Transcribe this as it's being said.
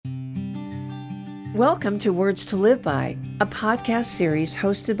Welcome to Words to Live By, a podcast series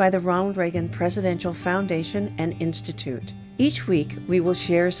hosted by the Ronald Reagan Presidential Foundation and Institute. Each week, we will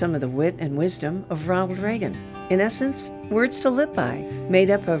share some of the wit and wisdom of Ronald Reagan. In essence, Words to Live By,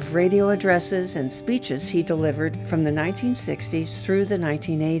 made up of radio addresses and speeches he delivered from the 1960s through the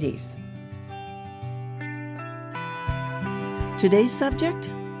 1980s. Today's subject?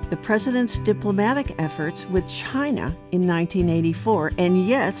 The president's diplomatic efforts with China in 1984, and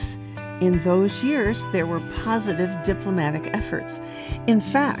yes, in those years, there were positive diplomatic efforts. In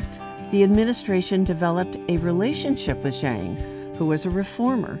fact, the administration developed a relationship with Ziyang, who was a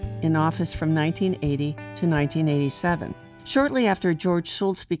reformer in office from 1980 to 1987. Shortly after George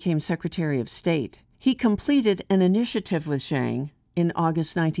Shultz became Secretary of State, he completed an initiative with Ziyang in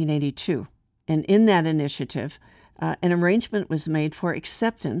August 1982. And in that initiative, an arrangement was made for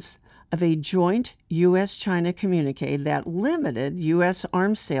acceptance of a joint U.S.-China communique that limited U.S.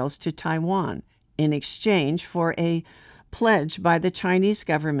 arms sales to Taiwan in exchange for a pledge by the Chinese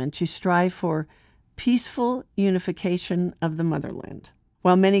government to strive for peaceful unification of the Motherland.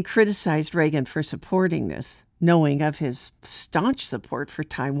 While many criticized Reagan for supporting this, knowing of his staunch support for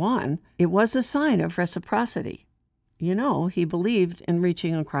Taiwan, it was a sign of reciprocity. You know, he believed in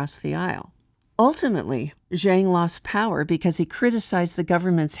reaching across the aisle. Ultimately, Zhang lost power because he criticized the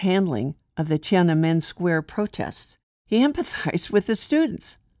government's handling of the Tiananmen Square protests. He empathized with the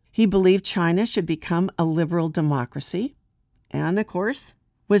students. He believed China should become a liberal democracy and, of course,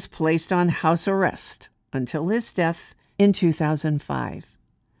 was placed on house arrest until his death in 2005.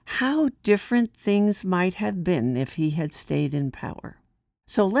 How different things might have been if he had stayed in power.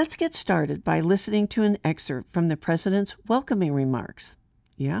 So let's get started by listening to an excerpt from the president's welcoming remarks.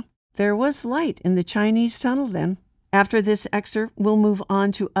 Yeah? There was light in the Chinese tunnel then. After this excerpt, we'll move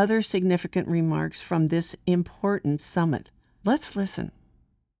on to other significant remarks from this important summit. Let's listen.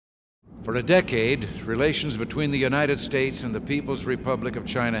 For a decade, relations between the United States and the People's Republic of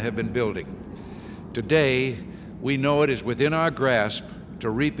China have been building. Today, we know it is within our grasp to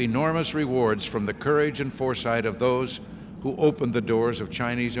reap enormous rewards from the courage and foresight of those who opened the doors of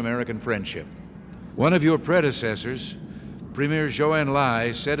Chinese-American friendship. One of your predecessors, Premier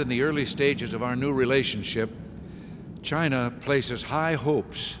Zhao said in the early stages of our new relationship, China places high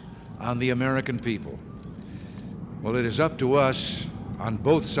hopes on the American people. Well, it is up to us on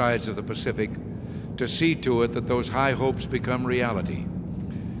both sides of the Pacific to see to it that those high hopes become reality.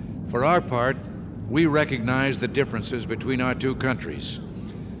 For our part, we recognize the differences between our two countries,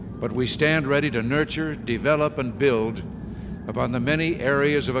 but we stand ready to nurture, develop, and build upon the many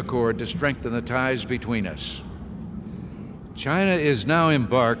areas of accord to strengthen the ties between us. China is now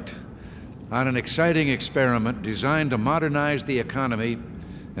embarked on an exciting experiment designed to modernize the economy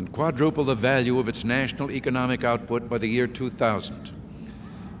and quadruple the value of its national economic output by the year 2000.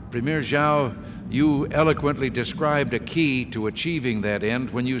 Premier Zhao, you eloquently described a key to achieving that end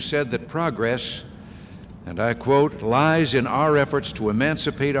when you said that progress, and I quote, lies in our efforts to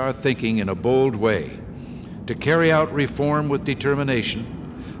emancipate our thinking in a bold way, to carry out reform with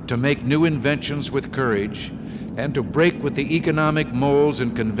determination, to make new inventions with courage, and to break with the economic molds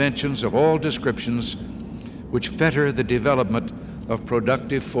and conventions of all descriptions which fetter the development of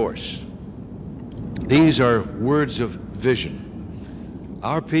productive force. These are words of vision.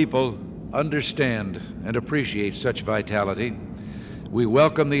 Our people understand and appreciate such vitality. We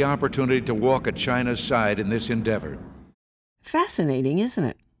welcome the opportunity to walk at China's side in this endeavor. Fascinating, isn't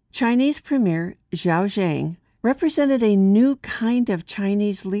it? Chinese Premier Zhao Ziyang represented a new kind of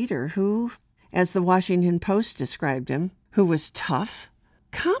Chinese leader who, as the Washington Post described him, who was tough,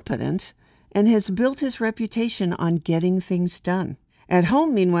 competent, and has built his reputation on getting things done. At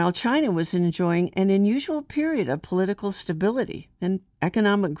home, meanwhile, China was enjoying an unusual period of political stability and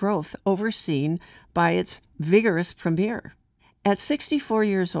economic growth overseen by its vigorous premier. At 64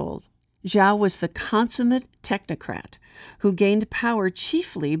 years old, Zhao was the consummate technocrat who gained power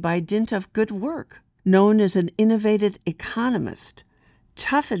chiefly by dint of good work. Known as an innovative economist,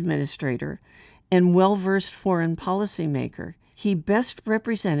 tough administrator, and well-versed foreign policymaker, he best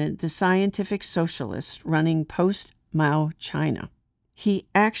represented the scientific socialists running post-Mao China. He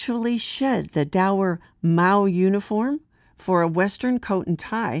actually shed the dour Mao uniform for a Western coat and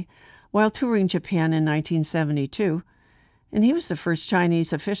tie while touring Japan in 1972, and he was the first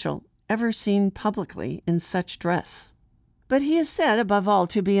Chinese official ever seen publicly in such dress. But he is said, above all,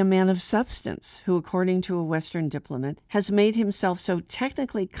 to be a man of substance who, according to a Western diplomat, has made himself so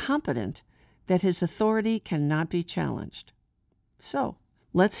technically competent that his authority cannot be challenged. So,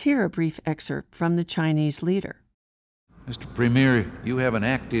 let's hear a brief excerpt from the Chinese leader. Mr. Premier, you have an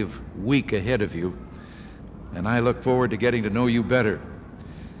active week ahead of you, and I look forward to getting to know you better.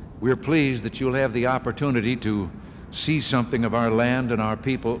 We're pleased that you'll have the opportunity to see something of our land and our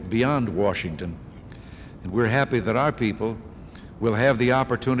people beyond Washington. And we're happy that our people will have the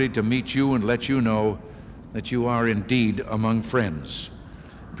opportunity to meet you and let you know that you are indeed among friends.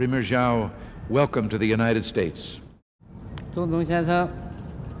 Premier Zhao, welcome to the United States.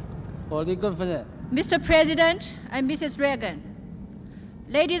 Mr. President and Mrs. Reagan,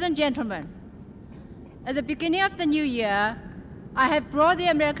 ladies and gentlemen, at the beginning of the new year, I have brought the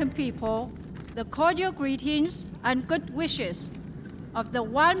American people the cordial greetings and good wishes of the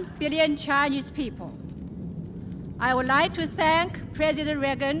 1 billion Chinese people. I would like to thank President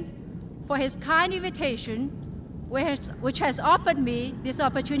Reagan for his kind invitation, which has offered me this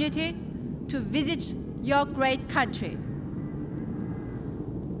opportunity to visit your great country.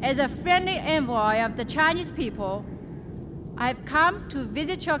 As a friendly envoy of the Chinese people, I have come to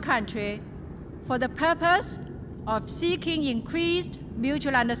visit your country for the purpose of seeking increased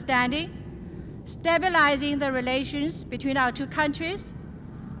mutual understanding, stabilizing the relations between our two countries,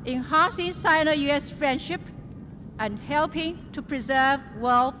 enhancing Sino-US friendship, and helping to preserve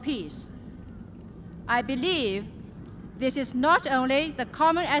world peace. I believe this is not only the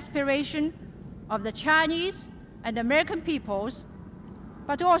common aspiration of the Chinese and American peoples,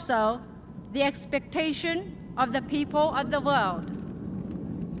 but also the expectation of the people of the world.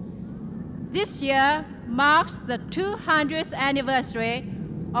 This year marks the 200th anniversary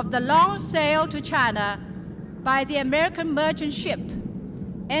of the long sail to China by the American merchant ship,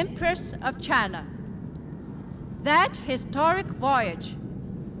 Empress of China. That historic voyage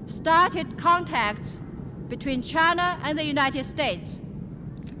started contacts between China and the United States.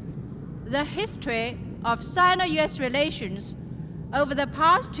 The history of Sino-US relations over the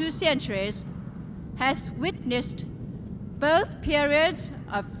past 2 centuries has witnessed both periods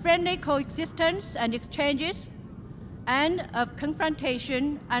of friendly coexistence and exchanges and of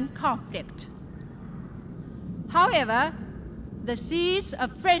confrontation and conflict. However, the seeds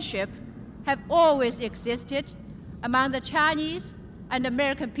of friendship have always existed among the Chinese and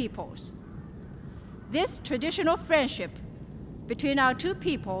American peoples. This traditional friendship between our two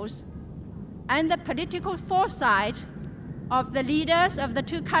peoples and the political foresight of the leaders of the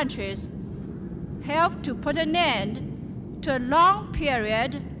two countries helped to put an end to a long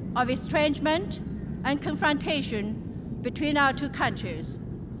period of estrangement and confrontation between our two countries,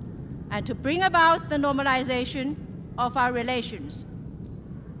 and to bring about the normalization of our relations.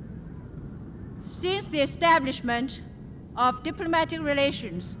 Since the establishment of diplomatic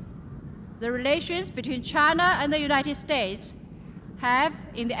relations, the relations between China and the United States have,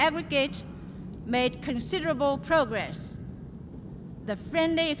 in the aggregate, made considerable progress. The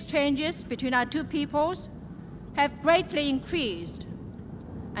friendly exchanges between our two peoples have greatly increased,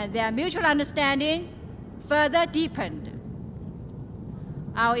 and their mutual understanding further deepened.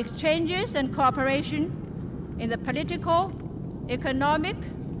 Our exchanges and cooperation in the political, economic,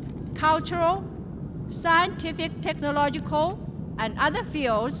 cultural, scientific, technological, and other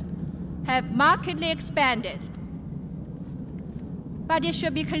fields have markedly expanded. But it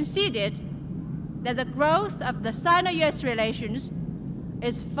should be conceded that the growth of the Sino-US relations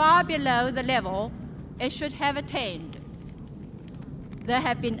is far below the level it should have attained. There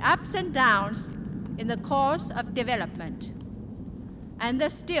have been ups and downs in the course of development, and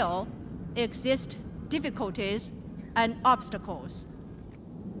there still exist difficulties and obstacles.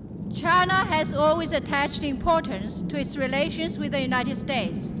 China has always attached importance to its relations with the United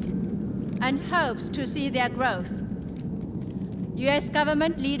States and hopes to see their growth. US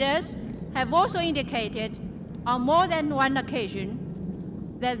government leaders have also indicated on more than one occasion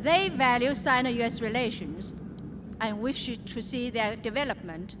that they value Sino-US relations and wish to see their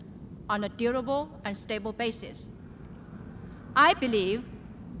development on a durable and stable basis. I believe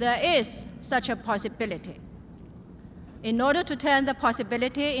there is such a possibility. In order to turn the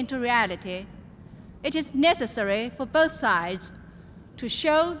possibility into reality, it is necessary for both sides to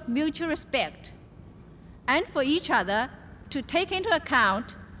show mutual respect and for each other to take into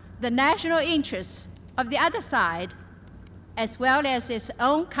account the national interests of the other side as well as its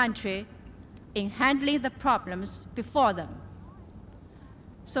own country in handling the problems before them.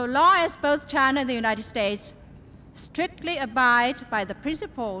 So long as both China and the United States strictly abide by the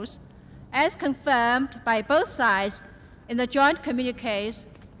principles as confirmed by both sides in the joint communiques,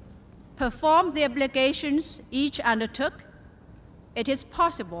 perform the obligations each undertook, it is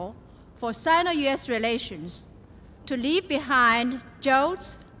possible for Sino-US relations to leave behind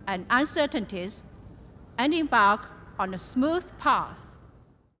jolts and uncertainties and embark on a smooth path.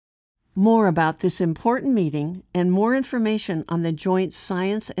 More about this important meeting and more information on the joint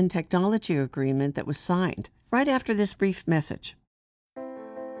science and technology agreement that was signed right after this brief message.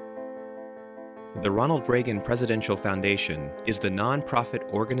 The Ronald Reagan Presidential Foundation is the nonprofit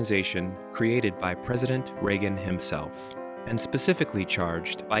organization created by President Reagan himself, and specifically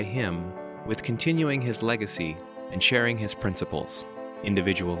charged by him with continuing his legacy and sharing his principles: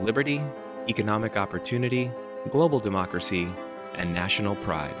 individual liberty, economic opportunity, global democracy, and national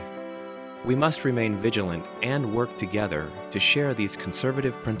pride. We must remain vigilant and work together to share these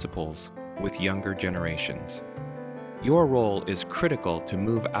conservative principles with younger generations. Your role is critical to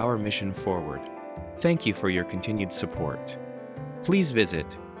move our mission forward. Thank you for your continued support. Please visit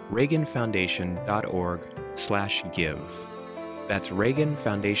reaganfoundation.org/give. That's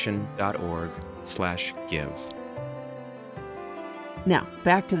reaganfoundation.org/give. Now,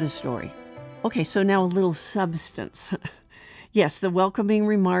 back to the story. Okay, so now a little substance. Yes, the welcoming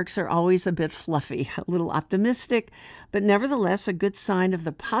remarks are always a bit fluffy, a little optimistic, but nevertheless a good sign of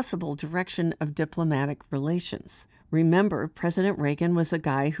the possible direction of diplomatic relations. Remember, President Reagan was a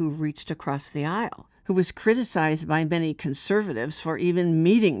guy who reached across the aisle, who was criticized by many conservatives for even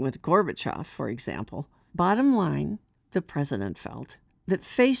meeting with Gorbachev, for example. Bottom line, the president felt that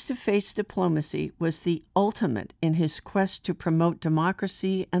face-to-face diplomacy was the ultimate in his quest to promote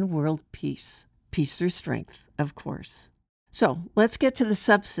democracy and world peace. Peace through strength, of course. So let's get to the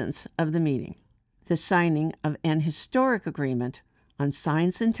substance of the meeting, the signing of an historic agreement on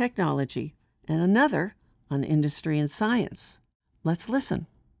science and technology and another on industry and science. Let's listen.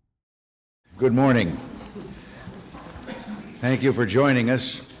 Good morning. Thank you for joining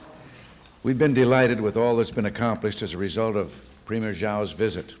us. We've been delighted with all that's been accomplished as a result of Premier Zhao's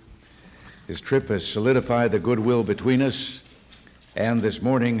visit. His trip has solidified the goodwill between us, and this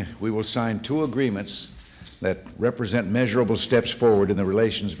morning we will sign two agreements that represent measurable steps forward in the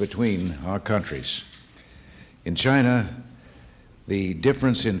relations between our countries. In China, the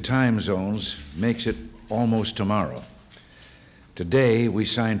difference in time zones makes it almost tomorrow. Today, we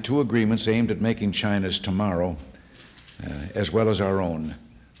signed two agreements aimed at making China's tomorrow, as well as our own,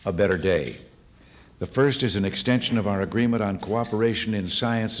 a better day. The first is an extension of our agreement on cooperation in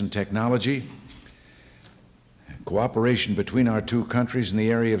science and technology. Cooperation between our two countries in the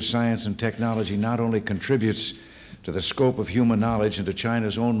area of science and technology not only contributes to the scope of human knowledge and to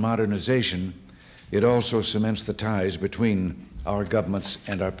China's own modernization, it also cements the ties between our governments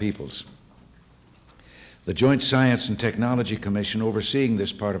and our peoples. The Joint Science and Technology Commission overseeing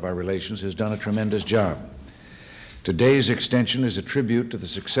this part of our relations has done a tremendous job. Today's extension is a tribute to the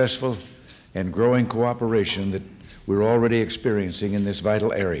successful and growing cooperation that we're already experiencing in this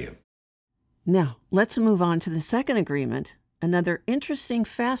vital area. Now, let's move on to the second agreement, another interesting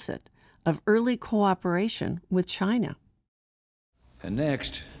facet of early cooperation with China. And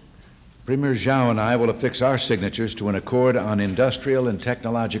next, Premier Zhao and I will affix our signatures to an accord on industrial and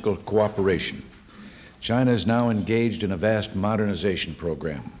technological cooperation. China is now engaged in a vast modernization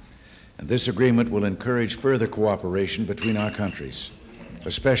program, and this agreement will encourage further cooperation between our countries,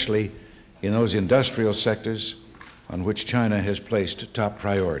 especially in those industrial sectors on which China has placed top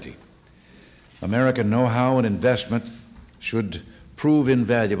priority. American know-how and investment should prove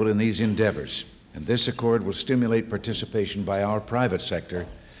invaluable in these endeavors, and this accord will stimulate participation by our private sector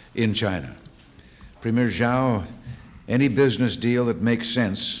in China. Premier Zhao, any business deal that makes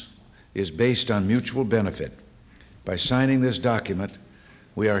sense is based on mutual benefit. By signing this document,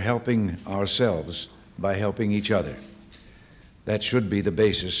 we are helping ourselves by helping each other. That should be the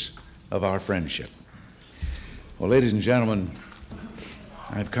basis of our friendship. Well, ladies and gentlemen,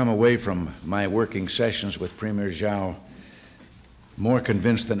 I've come away from my working sessions with Premier Zhao more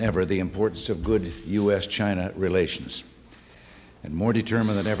convinced than ever the importance of good U.S.-China relations, and more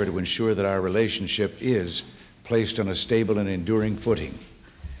determined than ever to ensure that our relationship is placed on a stable and enduring footing.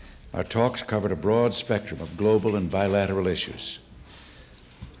 Our talks covered a broad spectrum of global and bilateral issues.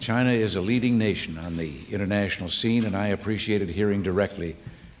 China is a leading nation on the international scene, and I appreciated hearing directly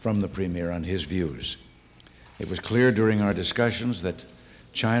from the Premier on his views. It was clear during our discussions that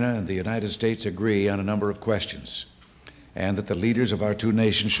China and the United States agree on a number of questions, and that the leaders of our two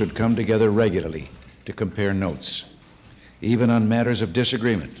nations should come together regularly to compare notes. Even on matters of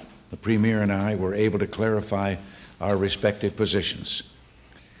disagreement, the Premier and I were able to clarify our respective positions.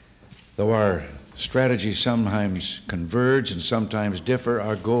 Though our strategies sometimes converge and sometimes differ,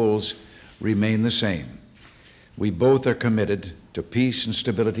 our goals remain the same. We both are committed to peace and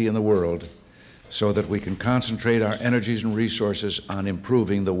stability in the world, so that we can concentrate our energies and resources on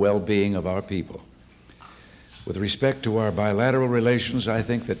improving the well-being of our people. With respect to our bilateral relations, I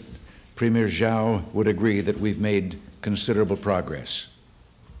think that Premier Zhao would agree that we've made considerable progress.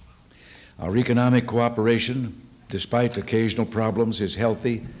 Our economic cooperation, despite occasional problems, is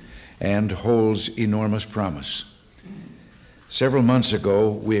healthy and holds enormous promise. Several months ago,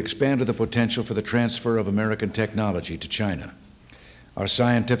 we expanded the potential for the transfer of American technology to China. Our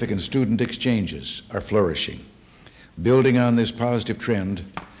scientific and student exchanges are flourishing. Building on this positive trend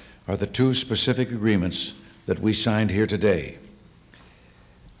are the two specific agreements that we signed here today.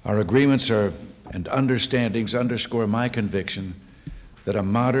 Our agreements and understandings underscore my conviction that a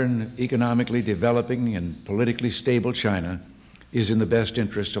modern, economically developing, and politically stable China is in the best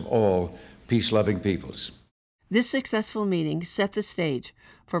interest of all peace-loving peoples. This successful meeting set the stage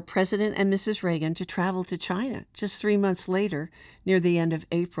for President and Mrs. Reagan to travel to China just 3 months later, near the end of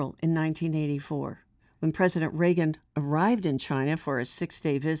April in 1984. When President Reagan arrived in China for a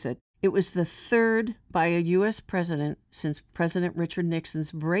 6-day visit, it was the third by a U.S. president since President Richard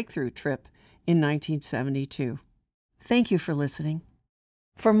Nixon's breakthrough trip in 1972. Thank you for listening.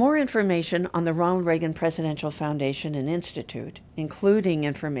 For more information on the Ronald Reagan Presidential Foundation and Institute, including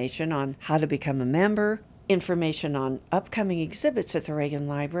information on how to become a member, information on upcoming exhibits at the Reagan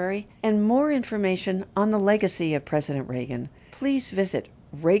Library, and more information on the legacy of President Reagan, please visit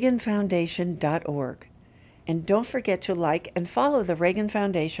reaganfoundation.org. And don't forget to like and follow the Reagan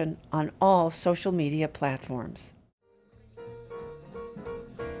Foundation on all social media platforms.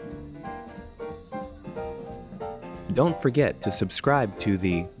 Don't forget to subscribe to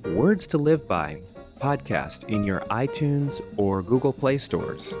the Words to Live By podcast in your iTunes or Google Play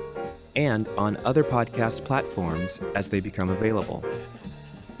stores, and on other podcast platforms as they become available.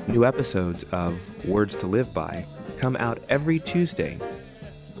 New episodes of Words to Live By come out every Tuesday.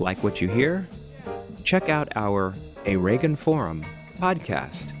 Like what you hear? Check out our A Reagan Forum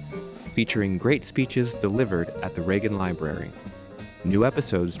podcast, featuring great speeches delivered at the Reagan Library. New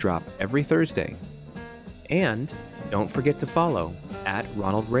episodes drop every Thursday. And don't forget to follow at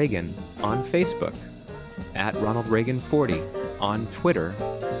Ronald Reagan on Facebook, at Ronald Reagan 40 on Twitter,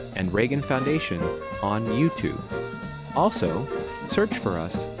 and Reagan Foundation on YouTube. Also, search for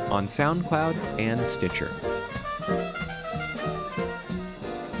us on SoundCloud and Stitcher.